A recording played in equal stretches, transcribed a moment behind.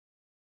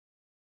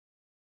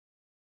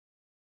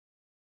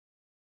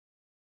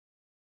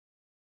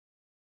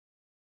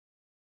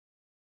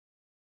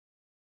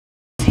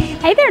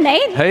Hey there,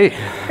 Nate. Hey.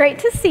 Great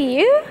to see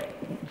you.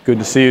 Good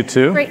to see you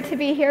too. Great to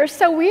be here.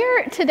 So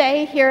we're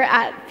today here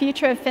at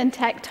Future of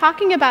Fintech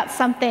talking about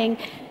something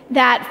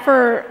that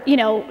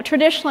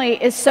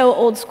traditionally is so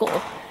old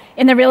school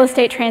in the real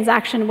estate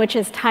transaction, which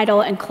is title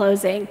and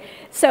closing.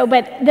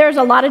 But there's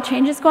a lot of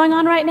changes going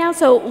on right now.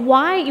 So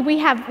why we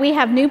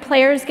have new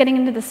players getting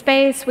into the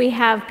space. We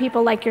have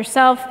people like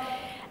yourself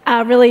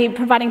really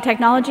providing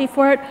technology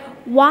for it.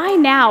 Why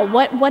now?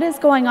 What is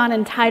going on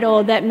in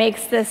title that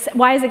makes this,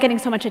 why is it getting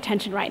so much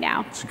attention right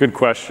now? It's a good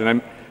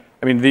question.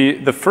 I mean,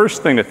 the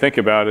first thing to think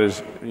about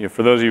is,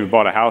 for those of you who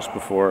bought a house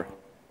before,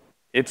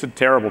 it's a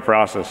terrible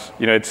process.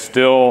 It's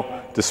still,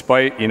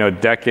 despite,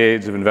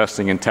 decades of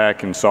investing in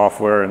tech and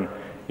software and,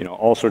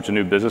 all sorts of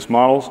new business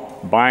models,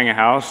 buying a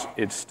house,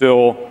 it's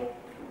still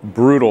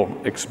brutal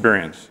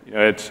experience.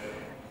 It's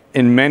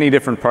in many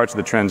different parts of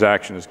the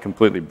transaction is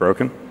completely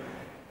broken.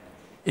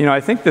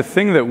 I think the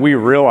thing that we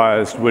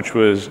realized, which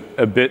was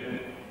a bit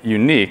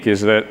unique,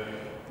 is that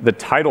the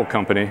title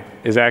company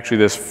is actually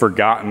this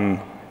forgotten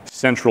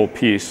central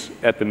piece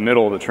at the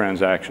middle of the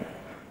transaction.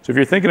 So if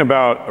you're thinking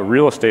about a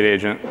real estate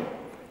agent,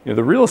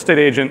 the real estate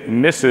agent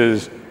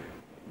misses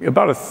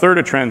about a third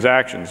of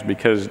transactions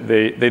because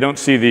they don't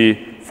see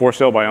the for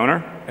sale by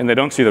owner and they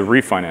don't see the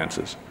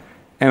refinances.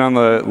 And on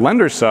the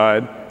lender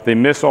side, they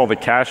miss all the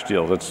cash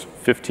deals. That's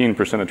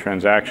 15% of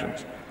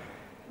transactions.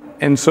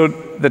 And so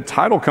the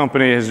title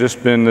company has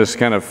just been this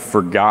kind of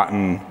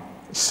forgotten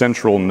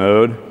central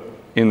node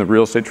in the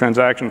real estate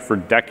transaction for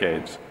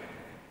decades.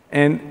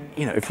 And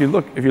if you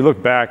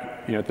look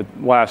back, at the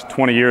last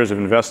 20 years of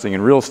investing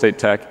in real estate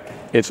tech,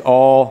 it's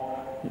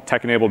all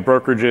tech-enabled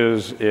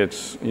brokerages.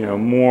 It's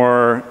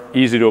more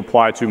easy to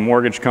apply to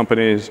mortgage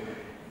companies,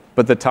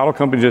 but the title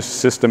company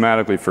just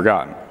systematically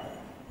forgotten.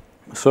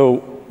 So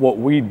what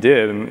we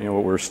did, and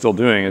what we're still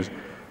doing, is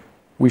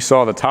we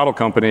saw the title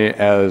company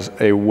as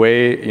a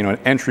way, an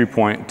entry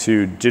point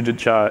to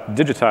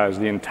digitize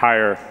the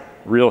entire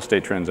real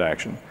estate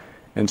transaction.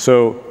 And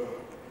so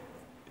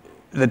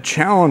the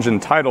challenge in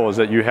title is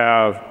that you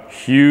have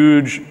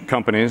huge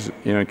companies,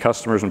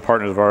 customers and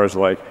partners of ours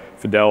like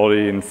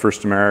Fidelity and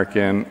First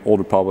American, Old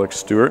Republic,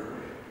 Stewart,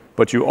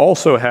 but you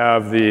also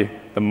have the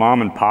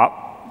mom and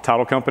pop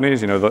title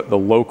companies, the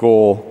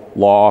local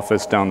law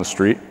office down the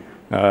street.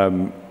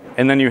 And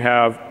then you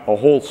have a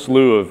whole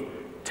slew of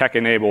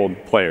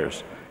tech-enabled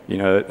players.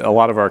 A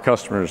lot of our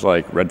customers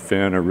like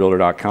Redfin or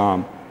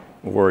Realtor.com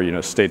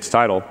or States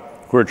Title,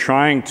 who are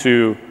trying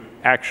to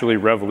actually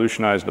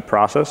revolutionize the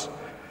process.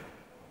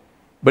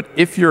 But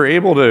if you're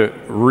able to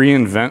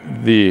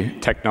reinvent the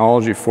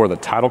technology for the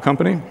title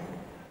company,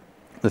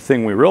 the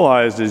thing we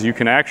realized is you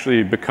can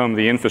actually become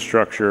the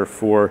infrastructure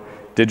for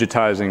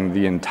digitizing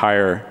the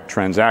entire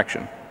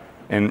transaction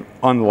and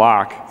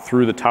unlock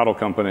through the title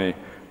company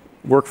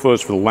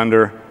workflows for the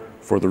lender,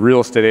 for the real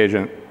estate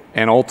agent,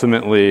 and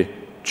ultimately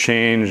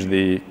change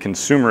the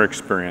consumer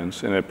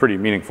experience in a pretty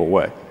meaningful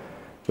way.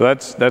 So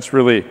that's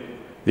really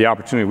the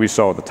opportunity we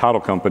saw with the title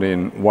company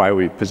and why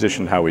we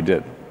positioned how we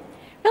did.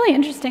 Really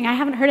interesting. I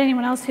haven't heard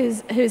anyone else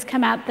who's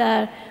come at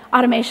the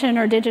automation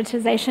or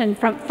digitization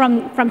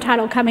from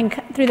title coming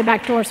through the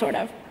back door, sort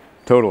of.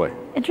 Totally.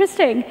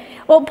 Interesting.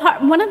 Well,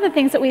 one of the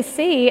things that we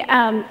see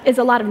is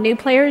a lot of new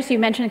players. You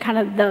mentioned kind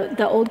of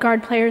the old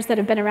guard players that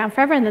have been around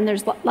forever, and then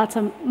there's lots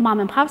of mom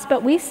and pops,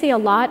 but we see a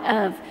lot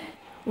of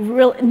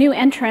real new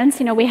entrants.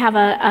 We have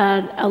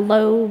a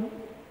low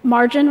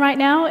margin right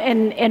now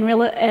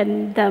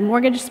in the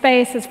mortgage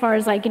space, as far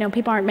as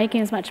people aren't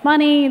making as much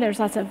money. There's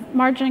lots of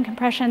margin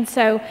compression.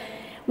 So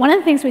one of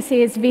the things we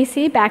see is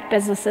VC-backed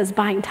businesses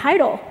buying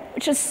title,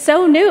 which is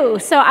so new.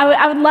 So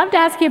I would love to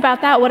ask you about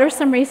that. What are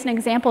some recent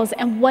examples,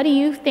 and what do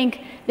you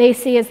think they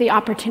see as the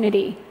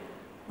opportunity?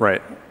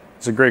 Right.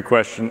 It's a great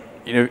question.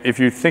 If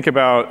you think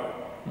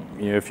about,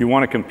 if you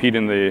want to compete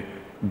in the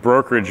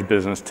brokerage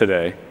business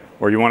today,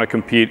 or you want to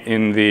compete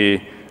in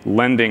the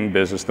lending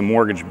business, the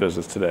mortgage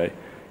business today,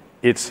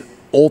 it's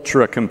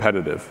ultra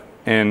competitive.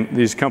 And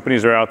these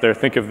companies are out there.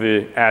 Think of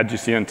the ads you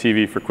see on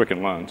TV for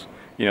Quicken Loans.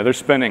 They're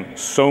spending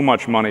so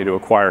much money to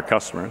acquire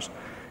customers.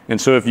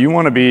 And so if you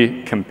want to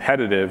be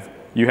competitive,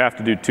 you have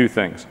to do two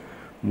things.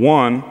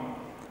 One,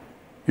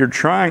 you're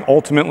trying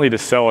ultimately to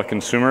sell a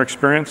consumer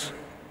experience,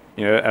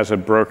 as a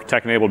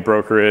tech-enabled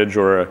brokerage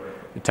or a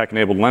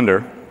tech-enabled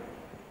lender.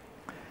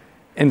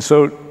 And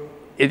so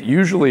it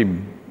usually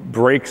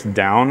breaks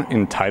down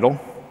in title.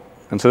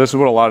 And so this is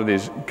what a lot of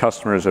these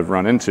customers have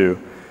run into,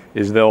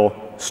 is they'll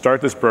start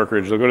this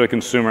brokerage, they'll go to the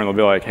consumer and they'll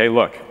be like, hey,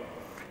 look,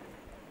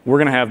 we're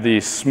going to have the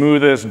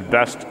smoothest,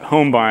 best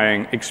home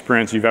buying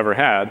experience you've ever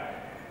had.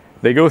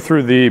 They go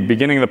through the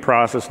beginning of the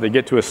process, they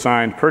get to a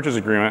signed purchase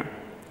agreement,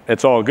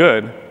 it's all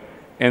good,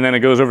 and then it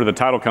goes over to the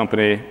title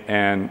company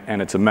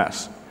and it's a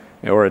mess.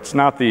 Or it's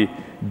not the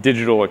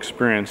digital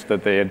experience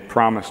that they had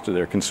promised to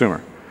their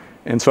consumer.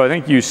 And so I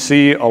think you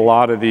see a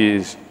lot of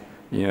these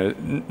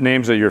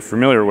names that you're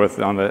familiar with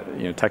on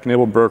the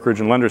tech-enabled brokerage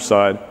and lender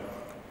side,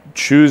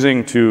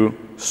 choosing to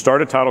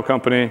start a title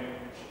company.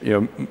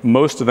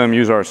 Most of them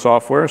use our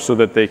software so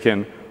that they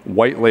can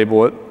white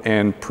label it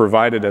and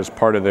provide it as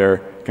part of their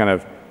kind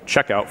of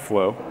checkout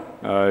flow,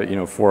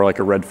 for like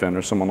a Redfin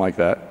or someone like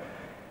that.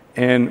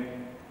 And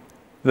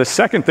the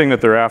second thing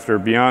that they're after,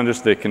 beyond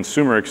just the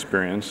consumer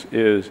experience,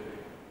 is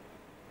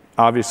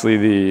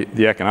obviously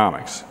the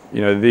economics.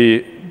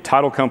 The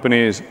title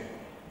companies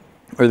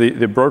or the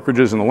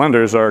brokerages and the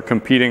lenders are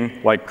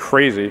competing like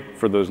crazy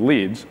for those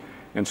leads.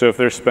 And so if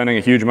they're spending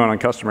a huge amount on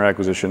customer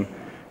acquisition,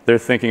 they're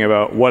thinking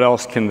about what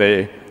else can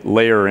they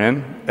layer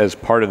in as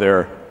part of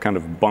their kind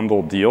of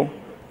bundle deal,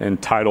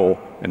 and title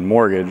and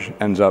mortgage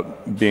ends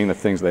up being the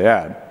things they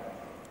add.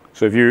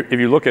 So if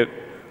you look at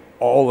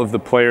all of the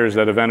players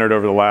that have entered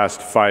over the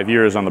last 5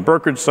 years on the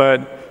brokerage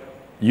side,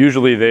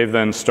 usually they've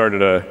then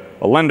started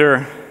a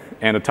lender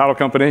and a title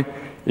company.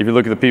 If you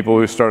look at the people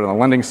who started on the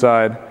lending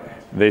side,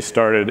 they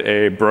started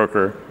a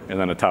broker and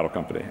then a title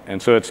company.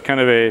 And so it's kind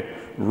of a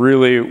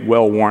really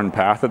well-worn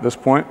path at this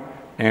point.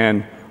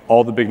 And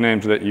all the big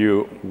names that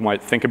you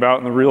might think about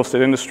in the real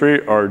estate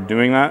industry are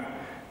doing that.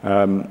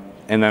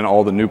 And then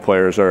all the new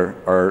players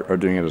are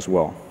doing it as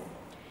well.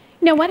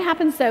 What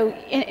happens though,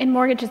 in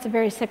mortgage, it's a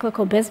very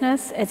cyclical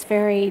business. It's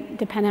very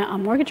dependent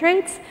on mortgage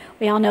rates.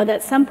 We all know that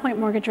at some point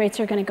mortgage rates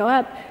are going to go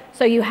up.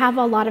 So you have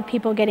a lot of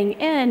people getting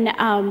in.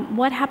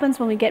 What happens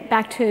when we get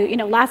back to,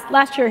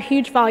 last year,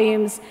 huge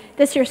volumes.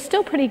 This year,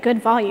 still pretty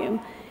good volume,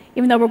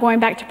 even though we're going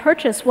back to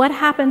purchase. What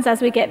happens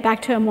as we get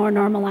back to a more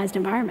normalized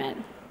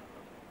environment?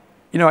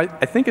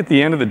 I think at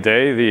the end of the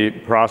day, the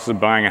process of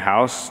buying a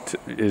house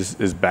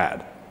is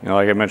bad.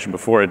 Like I mentioned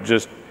before,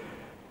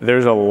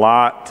 there's a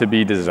lot to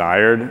be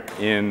desired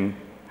in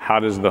how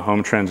does the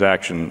home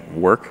transaction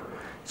work.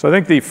 So I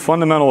think the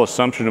fundamental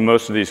assumption of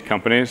most of these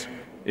companies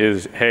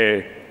is,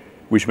 hey,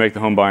 we should make the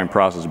home buying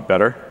process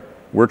better.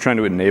 We're trying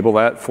to enable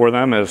that for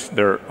them as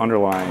their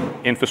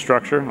underlying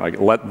infrastructure, like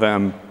let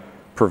them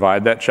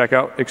provide that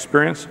checkout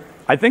experience.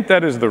 I think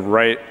that is the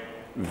right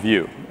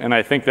view. And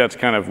I think that's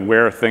kind of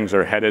where things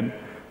are headed,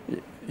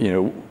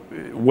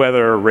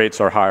 whether rates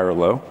are high or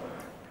low.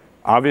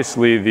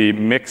 Obviously, the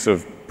mix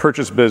of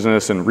purchase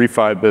business and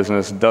refi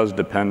business does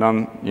depend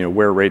on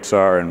where rates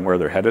are and where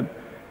they're headed.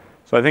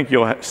 So I think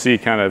you'll see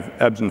kind of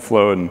ebbs and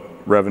flow in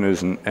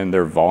revenues and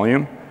their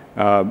volume.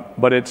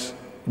 But it's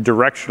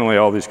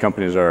directionally all these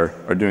companies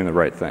are doing the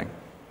right thing.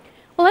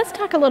 Well, let's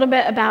talk a little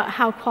bit about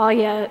how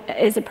Qualia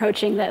is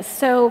approaching this.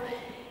 So,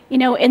 in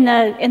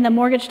the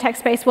mortgage tech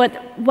space,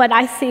 what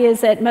I see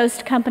is that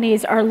most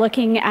companies are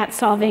looking at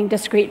solving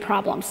discrete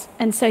problems,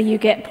 and so you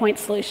get point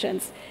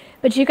solutions.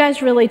 But you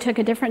guys really took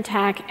a different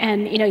tack,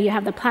 and you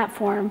have the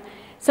platform.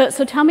 So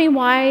tell me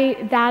why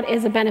that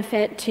is a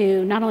benefit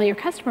to not only your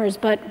customers,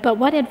 but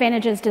what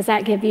advantages does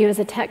that give you as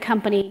a tech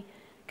company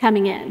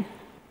coming in?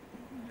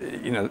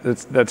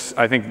 That's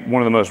I think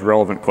one of the most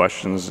relevant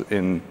questions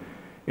in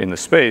the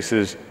space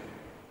is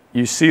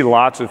you see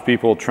lots of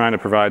people trying to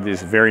provide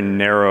these very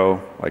narrow,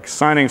 like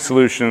signing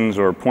solutions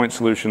or point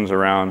solutions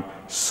around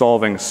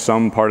solving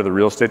some part of the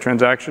real estate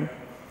transaction.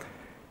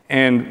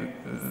 And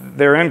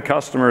their end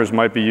customers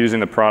might be using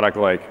the product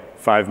like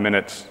 5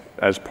 minutes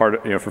as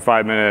part of, for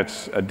 5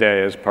 minutes a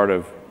day as part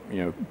of,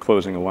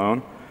 closing a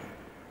loan.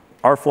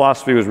 Our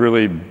philosophy was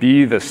really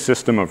be the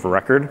system of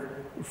record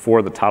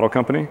for the title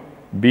company,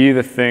 be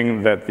the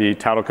thing that the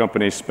title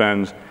company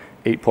spends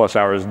 8+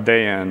 hours a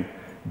day in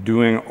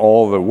doing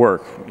all the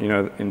work,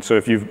 and so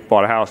if you've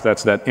bought a house,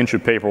 that's that inch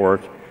of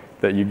paperwork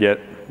that you get,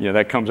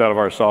 that comes out of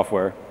our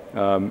software.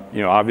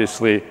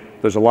 Obviously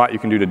there's a lot you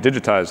can do to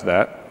digitize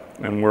that,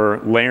 and we're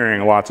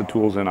layering lots of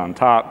tools in on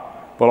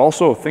top, but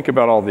also think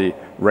about all the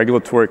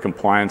regulatory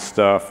compliance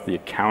stuff, the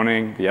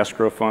accounting, the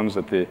escrow funds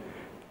that the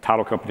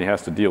title company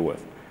has to deal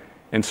with.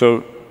 And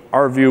so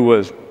our view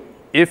was,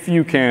 if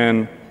you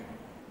can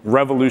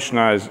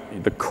revolutionize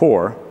the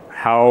core,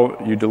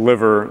 how you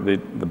deliver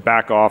the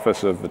back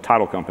office of the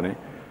title company,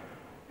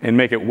 and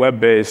make it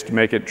web-based,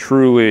 make it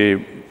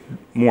truly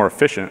more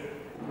efficient,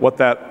 what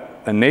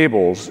that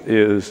enables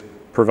is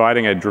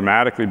providing a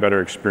dramatically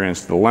better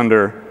experience to the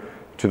lender,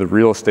 to the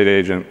real estate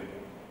agent,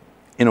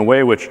 in a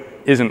way which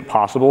isn't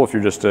possible if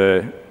you're just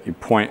a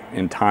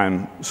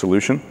point-in-time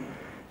solution.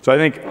 So I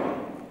think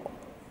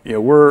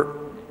we're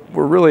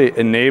really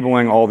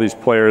enabling all these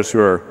players who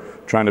are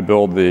trying to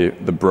build the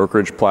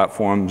brokerage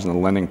platforms and the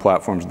lending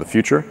platforms of the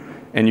future.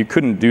 And you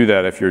couldn't do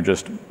that if you're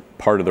just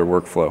part of their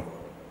workflow.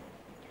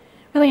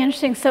 Really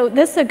interesting. So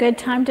this is a good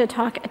time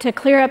to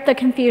clear up the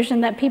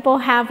confusion that people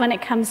have when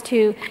it comes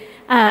to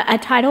a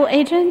title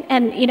agent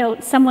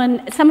and some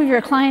of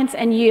your clients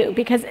and you,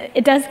 because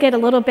it does get a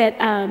little bit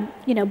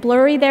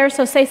blurry there.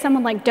 So say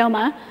someone like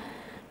Doma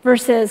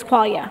versus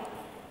Qualia.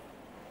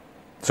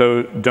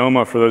 So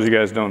Doma, for those of you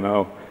guys who don't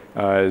know,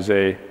 is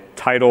a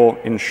title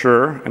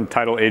insurer and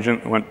title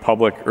agent, went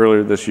public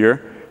earlier this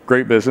year.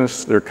 Great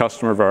business. They're a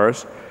customer of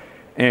ours.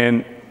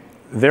 And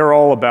they're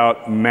all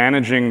about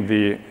managing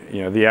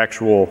the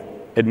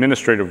actual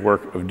administrative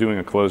work of doing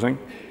a closing.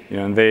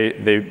 And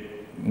they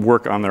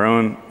work on their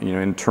own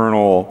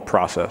internal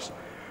process.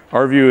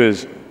 Our view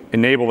is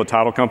enable the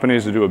title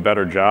companies to do a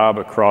better job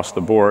across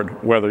the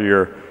board, whether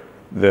you're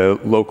the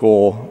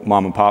local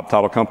mom and pop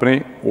title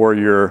company or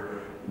you're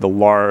the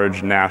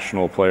large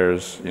national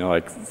players,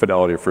 like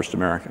Fidelity or First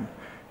American.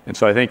 And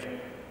so I think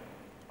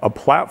a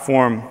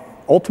platform,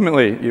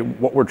 ultimately,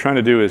 what we're trying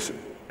to do is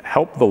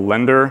help the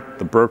lender,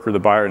 the broker, the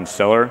buyer, and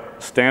seller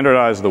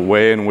standardize the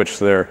way in which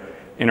they're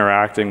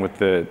interacting with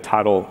the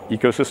title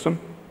ecosystem.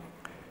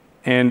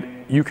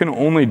 And you can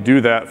only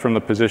do that from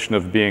the position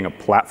of being a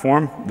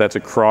platform that's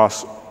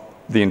across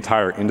the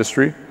entire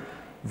industry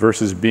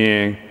versus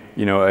being,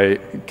 a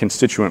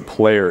constituent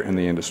player in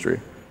the industry.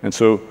 And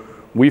so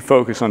we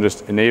focus on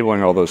just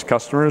enabling all those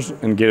customers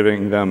and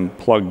getting them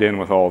plugged in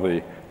with all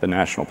the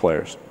national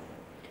players.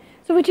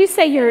 So would you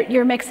say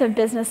your mix of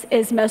business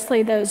is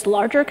mostly those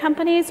larger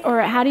companies,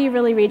 or how do you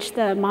really reach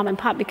the mom and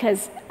pop?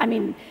 Because,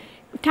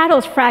 title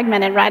is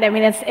fragmented, right?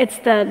 It's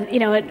the,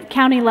 at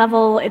county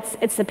level,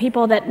 it's the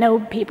people that know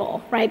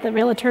people, right? The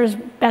realtor's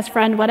best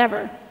friend,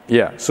 whatever.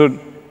 Yeah, so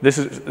this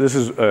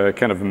is a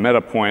kind of a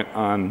meta point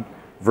on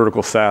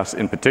vertical SaaS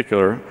in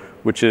particular,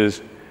 which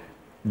is,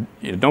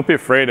 don't be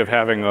afraid of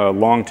having a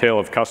long tail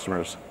of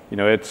customers.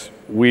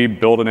 We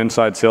build an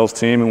inside sales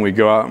team and we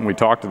go out and we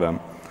talk to them.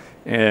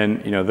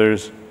 And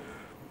there's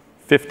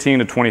 15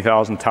 to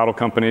 20,000 title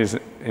companies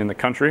in the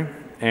country,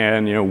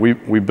 and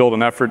we build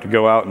an effort to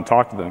go out and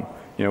talk to them,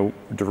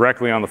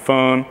 directly on the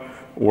phone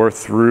or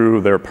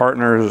through their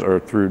partners or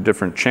through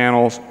different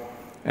channels.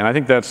 And I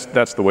think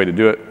that's the way to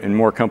do it. And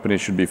more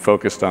companies should be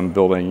focused on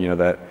building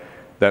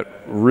that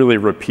really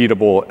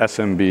repeatable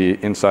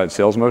SMB inside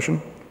sales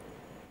motion.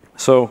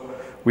 So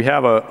we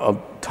have a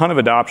ton of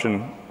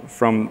adoption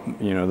from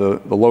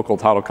the local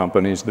title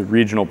companies, the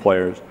regional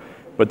players.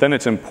 But then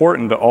it's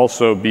important to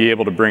also be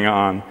able to bring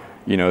on,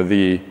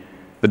 the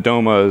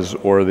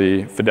Domas or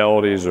the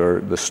Fidelities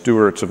or the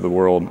Stewarts of the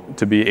world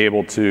to be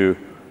able to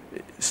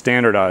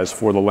standardize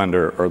for the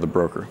lender or the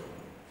broker.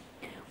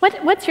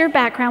 What's your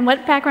background?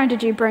 What background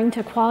did you bring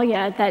to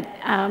Qualia that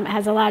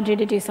has allowed you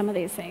to do some of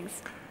these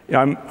things? Yeah,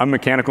 I'm a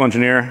mechanical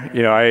engineer.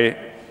 I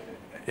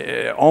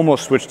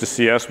almost switched to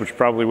CS, which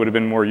probably would have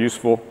been more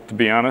useful, to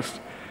be honest.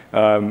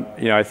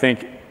 I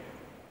think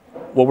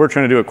what we're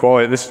trying to do at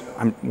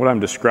Qualia, what I'm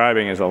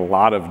describing is a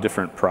lot of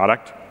different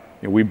product.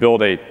 We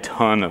build a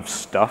ton of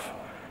stuff.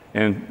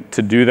 And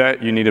to do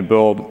that, you need to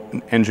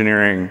build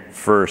engineering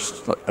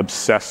first,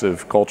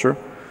 obsessive culture.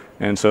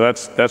 And so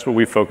that's what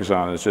we focus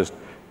on, is just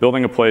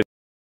building a place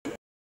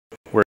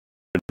where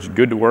it's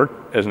good to work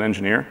as an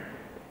engineer,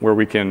 where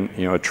we can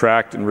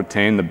attract and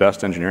retain the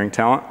best engineering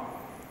talent.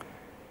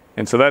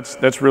 And so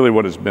that's really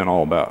what it's been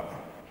all about.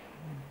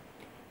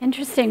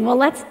 Interesting. Well,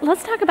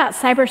 let's talk about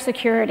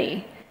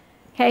cybersecurity.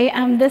 Okay,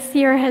 this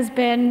year has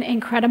been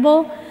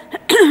incredible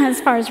as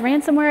far as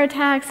ransomware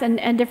attacks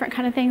and different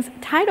kind of things.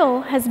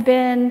 Title has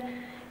been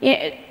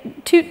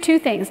two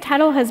things.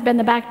 Title has been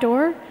the back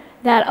door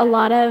that a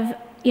lot of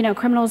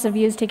criminals have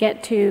used to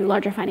get to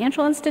larger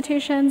financial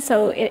institutions.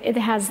 So it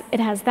has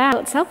that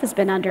itself has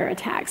been under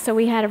attack. So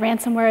we had a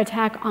ransomware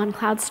attack on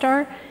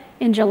CloudStar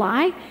in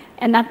July,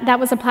 and that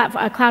was a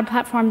cloud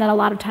platform that a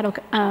lot of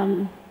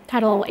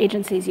title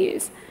agencies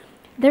use.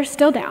 They're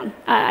still down.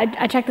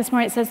 I checked this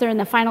morning, it says they're in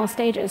the final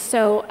stages.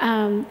 So,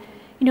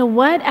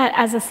 what,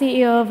 as a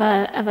CEO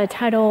of a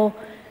title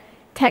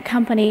tech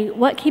company,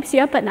 what keeps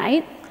you up at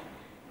night?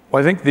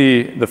 Well, I think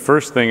the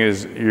first thing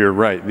is, you're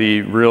right,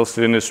 the real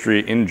estate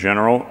industry in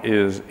general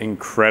is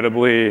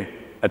incredibly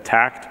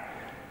attacked.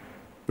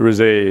 There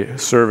was a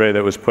survey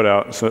that was put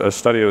out, a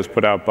study that was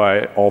put out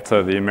by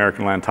ALTA, the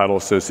American Land Title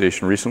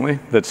Association, recently,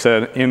 that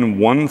said in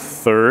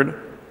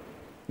 1/3,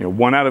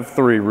 1 out of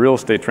 3 real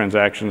estate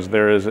transactions,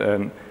 there's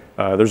a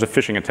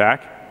phishing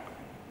attack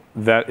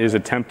that is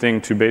attempting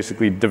to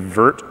basically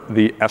divert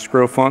the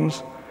escrow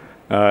funds,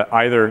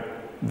 either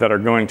that are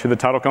going to the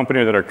title company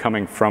or that are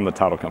coming from the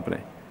title company.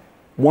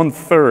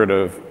 1/3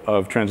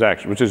 of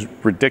transactions, which is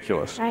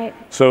ridiculous. Right.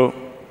 So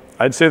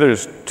I'd say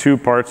there's 2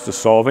 parts to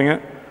solving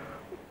it.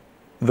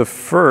 The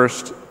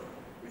first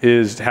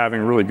is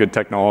having really good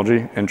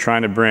technology and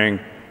trying to bring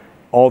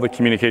all the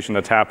communication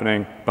that's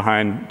happening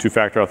behind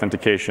two-factor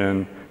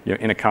authentication,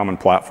 in a common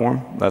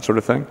platform, that sort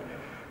of thing.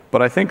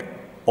 But I think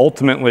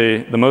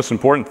ultimately the most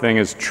important thing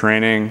is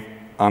training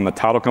on the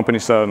title company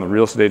side, on the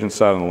real estate agent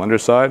side, on the lender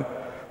side,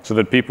 so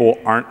that people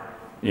aren't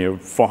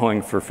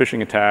falling for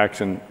phishing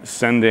attacks and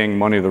sending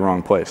money to the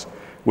wrong place.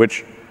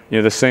 Which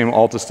the same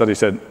ALTA study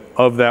said,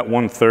 of that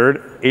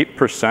 1/3,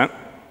 8%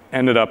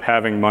 ended up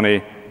having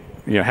money,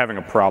 having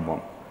a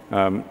problem.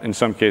 In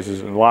some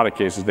cases, in a lot of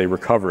cases, they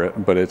recover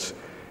it, but it's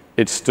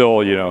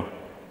still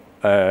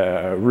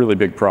a really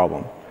big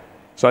problem.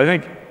 So I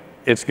think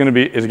it's got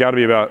to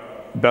be about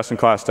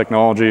best-in-class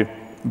technology,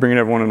 bringing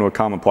everyone into a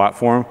common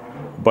platform,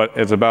 but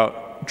it's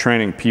about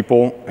training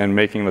people and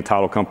making the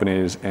title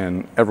companies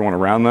and everyone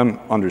around them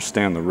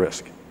understand the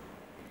risk.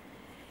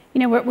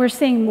 We're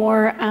seeing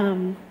more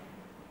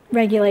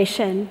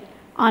regulation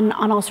on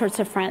all sorts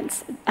of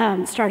fronts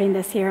starting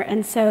this year,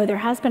 and so there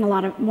has been a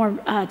lot of more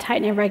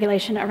tightening of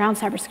regulation around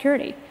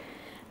cybersecurity,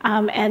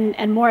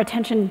 and more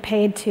attention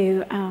paid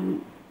to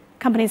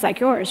companies like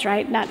yours,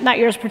 right? Not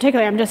yours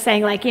particularly. I'm just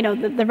saying,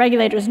 the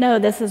regulators know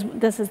this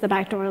is the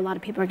back door a lot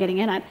of people are getting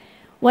in at.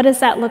 What does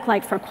that look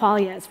like for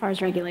Qualia as far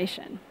as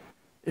regulation?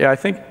 Yeah, I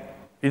think if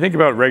you think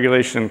about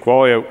regulation in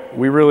Qualia,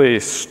 we really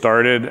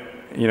started,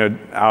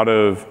 out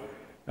of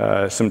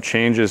some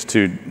changes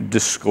to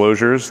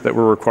disclosures that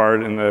were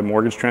required in the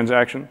mortgage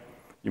transaction.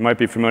 You might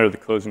be familiar with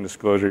the closing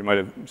disclosure. You might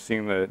have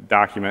seen the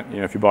document,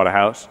 if you bought a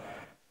house.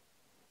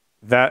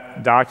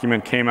 That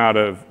document came out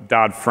of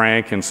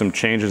Dodd-Frank and some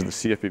changes the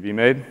CFPB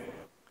made.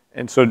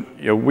 And so,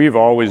 we've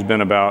always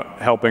been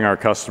about helping our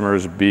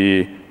customers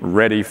be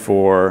ready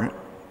for,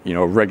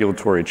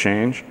 regulatory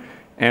change.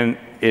 And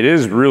it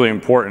is really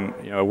important.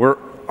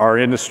 Our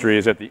industry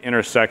is at the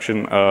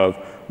intersection of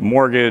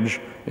mortgage,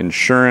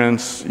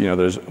 insurance,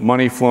 there's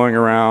money flowing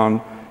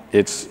around.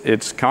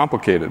 It's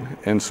complicated.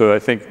 And so I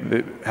think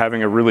that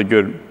having a really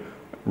good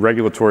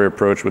regulatory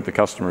approach with the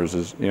customers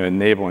is,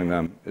 enabling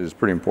them is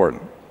pretty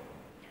important.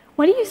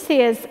 What do you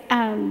see as,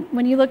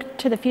 when you look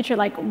to the future,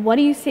 what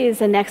do you see as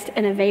the next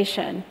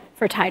innovation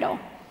for title?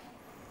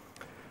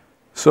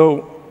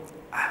 So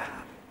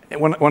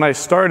when I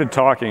started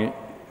talking,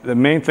 the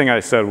main thing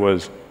I said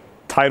was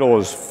title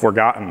is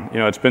forgotten.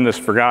 It's been this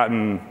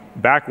forgotten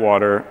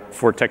backwater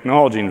for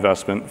technology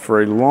investment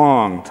for a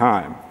long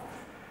time.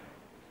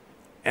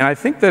 And I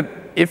think that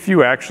if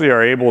you actually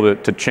are able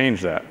to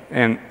change that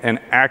and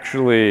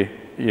actually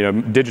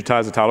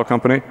digitize a title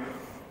company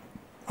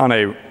on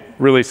a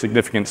really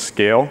significant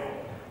scale,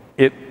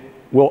 it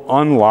will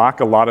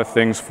unlock a lot of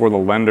things for the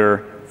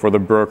lender, for the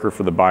broker,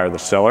 for the buyer, the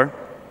seller.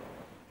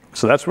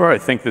 So that's where I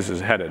think this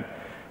is headed.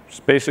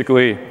 Just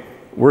basically,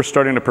 we're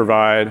starting to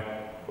provide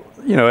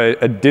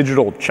a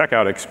digital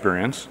checkout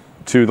experience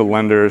to the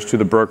lenders, to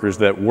the brokers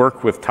that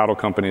work with title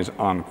companies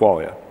on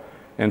Qualia.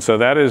 And so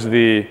that's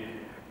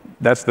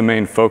the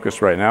main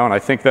focus right now, and I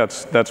think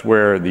that's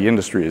where the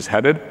industry is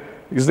headed,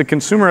 because the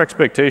consumer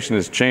expectation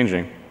is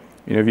changing.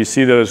 If you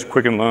see those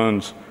Quicken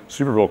Loans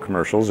Super Bowl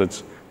commercials,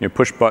 it's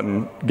push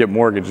button, get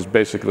mortgage is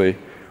basically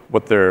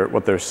what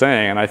they're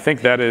saying, and I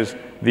think that is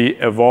the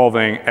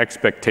evolving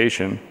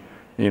expectation,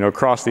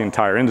 across the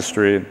entire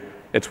industry.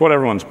 It's what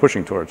everyone's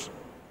pushing towards.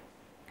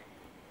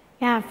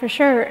 Yeah, for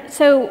sure.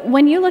 So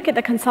when you look at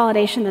the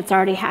consolidation that's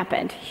already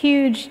happened,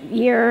 huge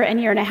year and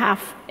a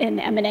half in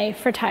M&A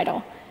for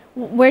title,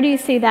 where do you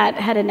see that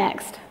headed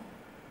next?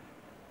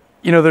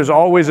 There's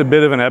always a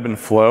bit of an ebb and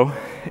flow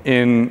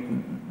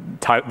in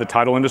the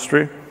title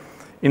industry.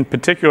 In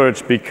particular,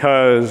 it's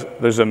because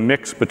there's a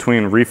mix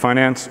between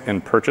refinance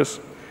and purchase.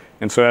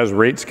 And so as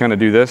rates kind of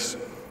do this,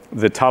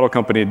 the title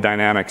company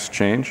dynamics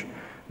change.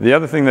 The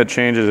other thing that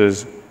changes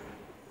is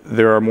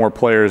there are more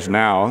players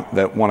now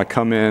that want to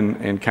come in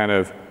and kind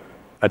of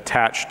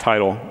attach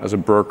title as a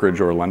brokerage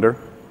or a lender.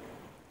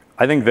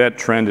 I think that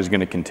trend is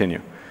going to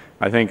continue.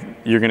 I think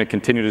you're going to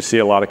continue to see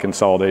a lot of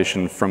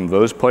consolidation from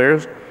those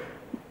players,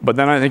 but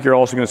then I think you're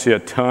also going to see a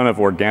ton of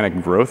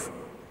organic growth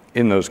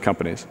in those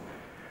companies.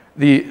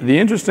 The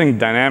interesting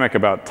dynamic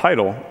about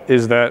title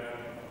is that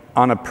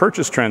on a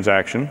purchase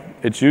transaction,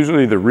 it's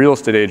usually the real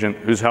estate agent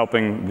who's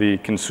helping the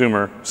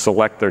consumer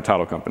select their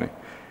title company.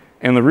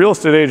 And the real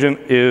estate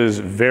agent is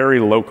very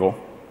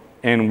local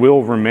and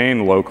will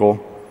remain local,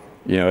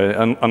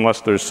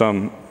 unless there's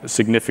some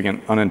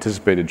significant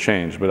unanticipated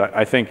change. But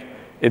I think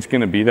it's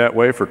going to be that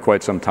way for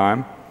quite some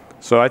time.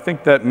 So I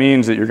think that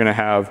means that you're going to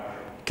have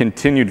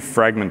continued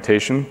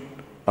fragmentation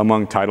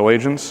among title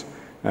agents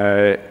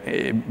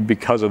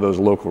because of those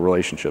local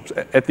relationships.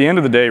 At the end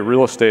of the day,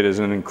 real estate is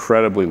an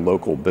incredibly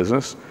local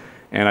business,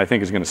 and I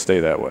think it's going to stay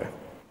that way.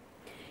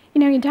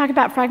 You talk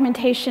about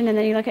fragmentation and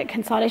then you look at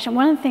consolidation.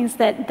 One of the things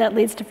that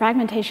leads to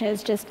fragmentation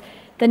is just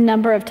the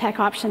number of tech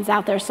options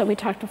out there. So we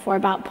talked before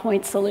about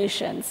point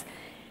solutions.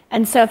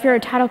 And so if you're a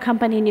title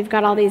company and you've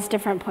got all these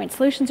different point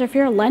solutions, or if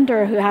you're a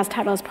lender who has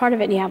title as part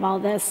of it and you have all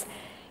this,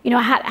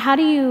 how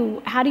do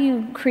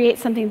you create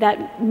something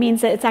that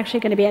means that it's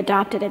actually going to be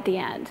adopted at the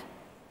end?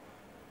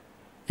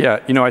 Yeah,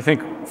 I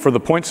think for the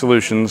point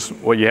solutions,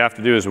 what you have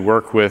to do is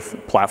work with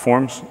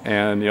platforms.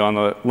 And on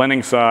the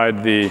lending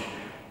side, the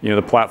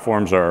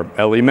platforms are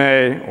Ellie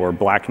Mae or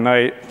Black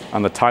Knight.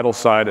 On the title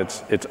side,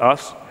 it's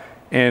us.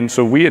 And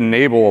so we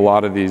enable a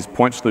lot of these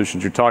point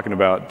solutions you're talking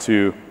about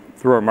through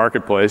our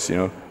marketplace,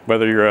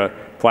 whether you're a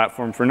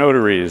platform for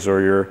notaries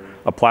or you're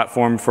a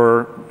platform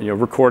for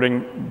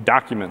recording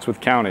documents with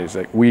counties.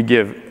 Like, we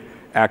give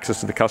access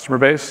to the customer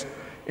base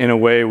in a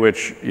way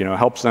which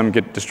helps them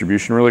get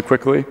distribution really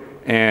quickly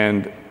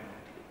and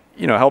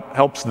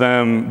helps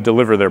them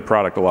deliver their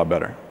product a lot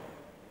better.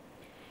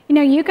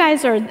 You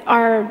guys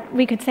are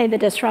we could say the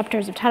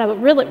disruptors of title,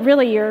 but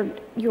really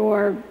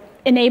you're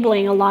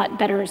enabling a lot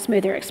better,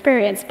 smoother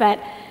experience. But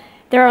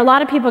there are a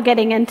lot of people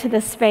getting into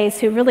this space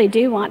who really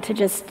do want to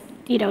just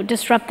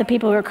disrupt the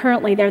people who are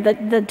currently there,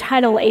 the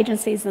title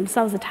agencies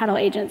themselves, the title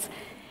agents.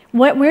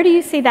 Where do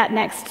you see that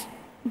next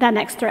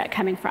threat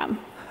coming from?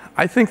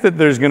 I think that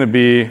there's going to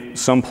be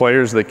some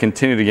players that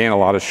continue to gain a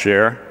lot of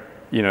share.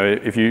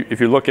 If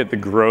you look at the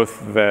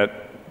growth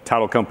that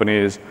title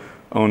companies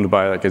owned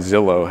by like a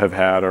Zillow have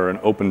had, or an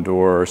Open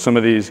Door, or some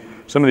of these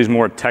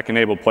more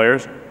tech-enabled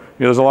players,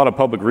 there's a lot of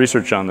public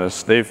research on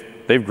this.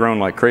 They've grown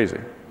like crazy,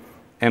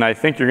 And I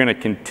think you're going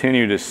to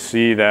continue to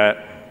see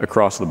that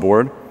across the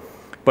board.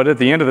 But at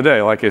the end of the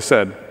day, like I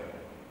said,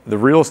 the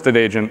real estate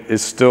agent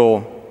is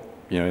still,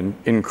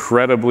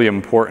 incredibly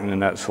important in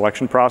that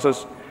selection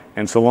process.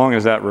 And so long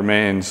as that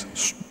remains,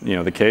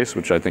 the case,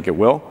 which I think it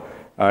will,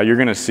 you're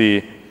going to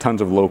see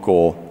tons of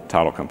local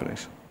title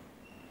companies.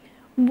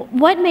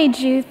 What made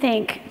you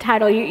think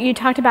title? You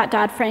talked about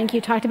Dodd-Frank.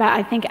 You talked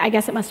about, I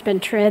guess it must have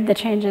been TRID, the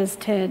changes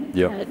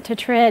to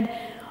TRID.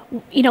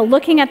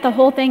 Looking at the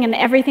whole thing and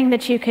everything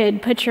that you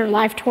could put your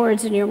life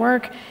towards in your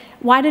work,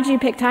 why did you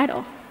pick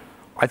title?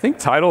 I think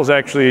title is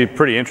actually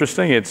pretty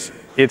interesting. It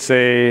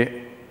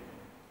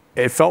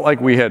felt like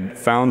we had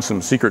found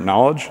some secret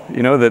knowledge,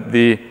 that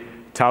the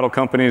title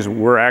companies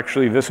were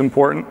actually this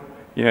important.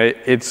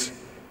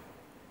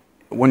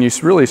 When you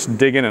really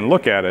dig in and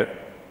look at it,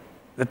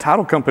 the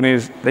title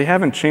companies, they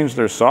haven't changed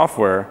their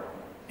software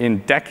in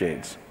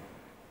decades.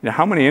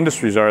 How many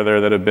industries are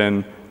there that have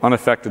been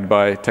unaffected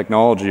by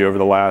technology over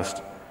the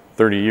last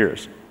 30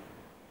 years?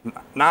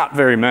 Not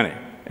very many.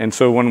 And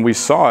so when we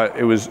saw it,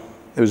 it was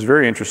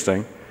very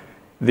interesting.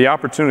 The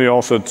opportunity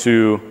also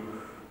to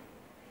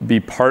be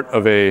part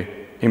of a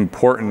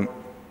important,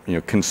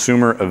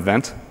 consumer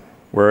event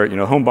where,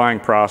 home buying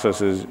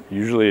process is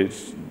usually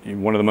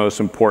one of the most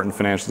important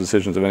financial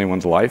decisions of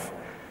anyone's life.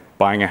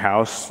 Buying a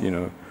house,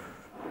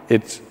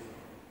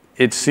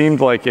 it seemed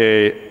like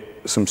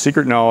some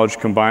secret knowledge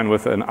combined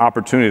with an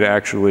opportunity to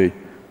actually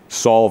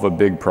solve a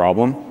big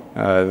problem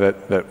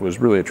that was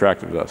really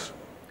attractive to us.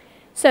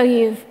 So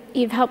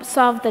you've helped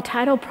solve the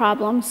title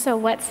problem. So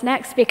what's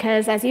next?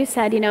 Because as you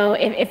said,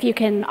 if you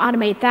can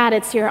automate that,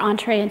 it's your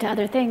entree into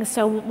other things.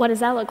 So what does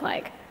that look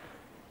like?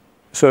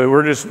 So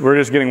we're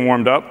just getting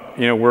warmed up.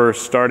 We're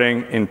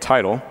starting in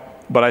title,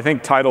 but I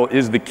think title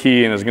is the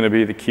key and is going to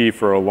be the key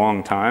for a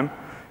long time.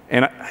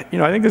 And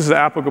I think this is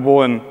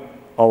applicable in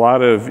a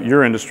lot of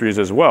your industries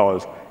as well.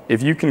 Is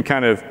if you can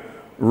kind of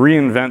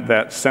reinvent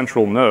that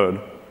central node,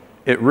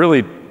 it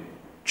really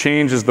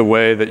changes the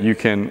way that you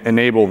can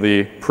enable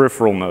the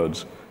peripheral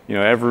nodes,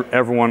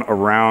 everyone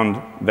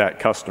around that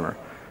customer.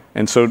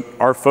 And so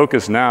our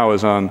focus now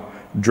is on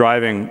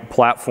driving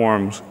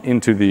platforms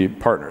into the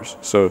partners.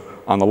 So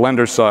on the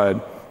lender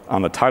side,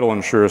 on the title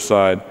insurer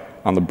side,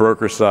 on the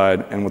broker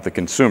side, and with the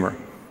consumer.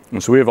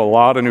 And so we have a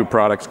lot of new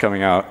products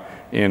coming out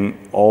in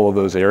all of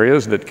those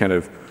areas that kind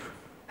of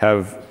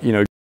have,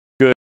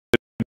 good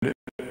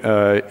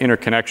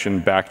interconnection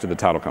back to the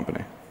title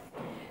company.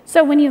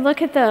 So when you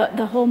look at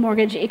the whole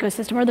mortgage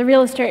ecosystem or the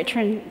real estate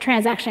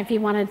transaction, if you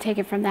want to take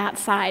it from that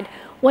side,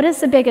 what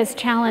is the biggest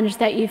challenge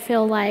that you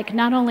feel like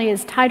not only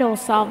is title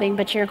solving,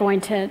 but you're going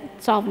to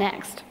solve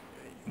next?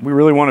 We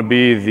really want to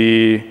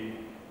be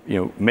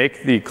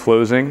make the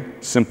closing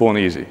simple and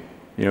easy.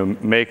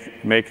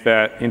 Make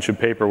that inch of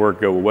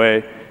paperwork go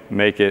away,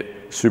 make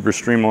it super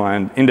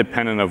streamlined,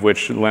 independent of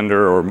which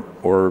lender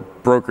or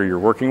broker you're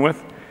working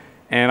with.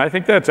 And I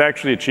think that's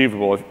actually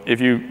achievable.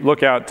 If you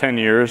look out 10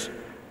 years,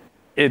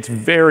 it's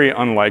very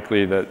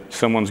unlikely that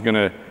someone's going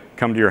to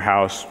come to your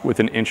house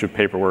with an inch of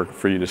paperwork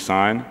for you to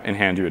sign and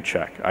hand you a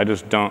check. I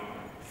just don't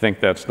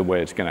think that's the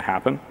way it's going to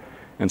happen.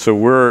 And so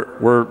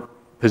we're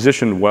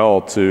positioned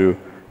well to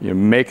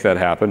make that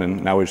happen,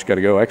 and now we just got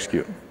to go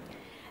execute.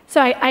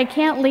 So I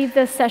can't leave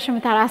this session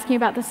without asking you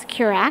about the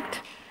Secure Act.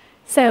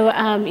 So,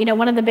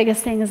 one of the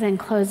biggest things in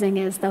closing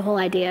is the whole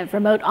idea of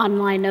remote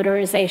online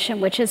notarization,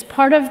 which is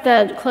part of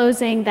the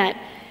closing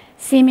that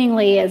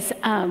seemingly is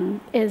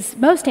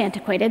most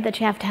antiquated, that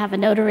you have to have a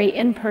notary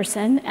in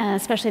person,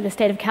 especially the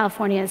state of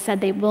California has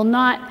said they will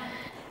not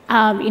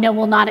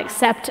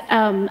accept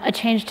a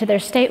change to their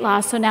state law.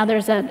 So now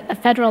there's a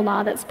federal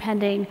law that's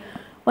pending.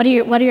 What are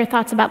your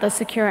thoughts about the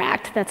Secure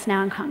Act that's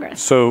now in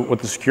Congress? So what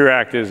the Secure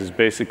Act is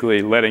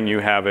basically letting you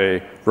have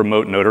a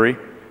remote notary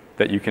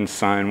that you can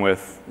sign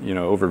with,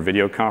 over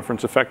video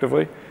conference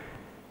effectively.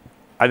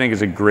 I think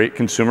it's a great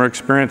consumer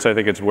experience. I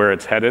think it's where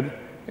it's headed,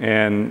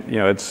 and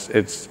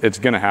it's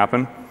going to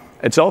happen.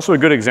 It's also a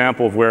good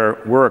example of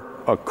where we're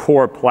a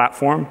core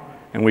platform,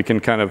 and we can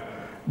kind of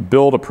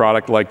build a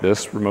product like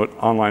this, remote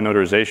online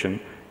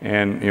notarization,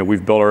 and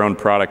we've built our own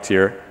product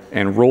here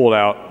and roll it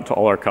out to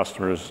all our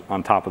customers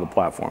on top of the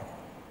platform.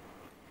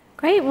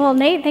 Great. Well,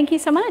 Nate, thank you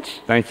so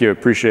much. Thank you.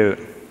 Appreciate it.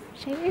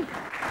 Appreciate you.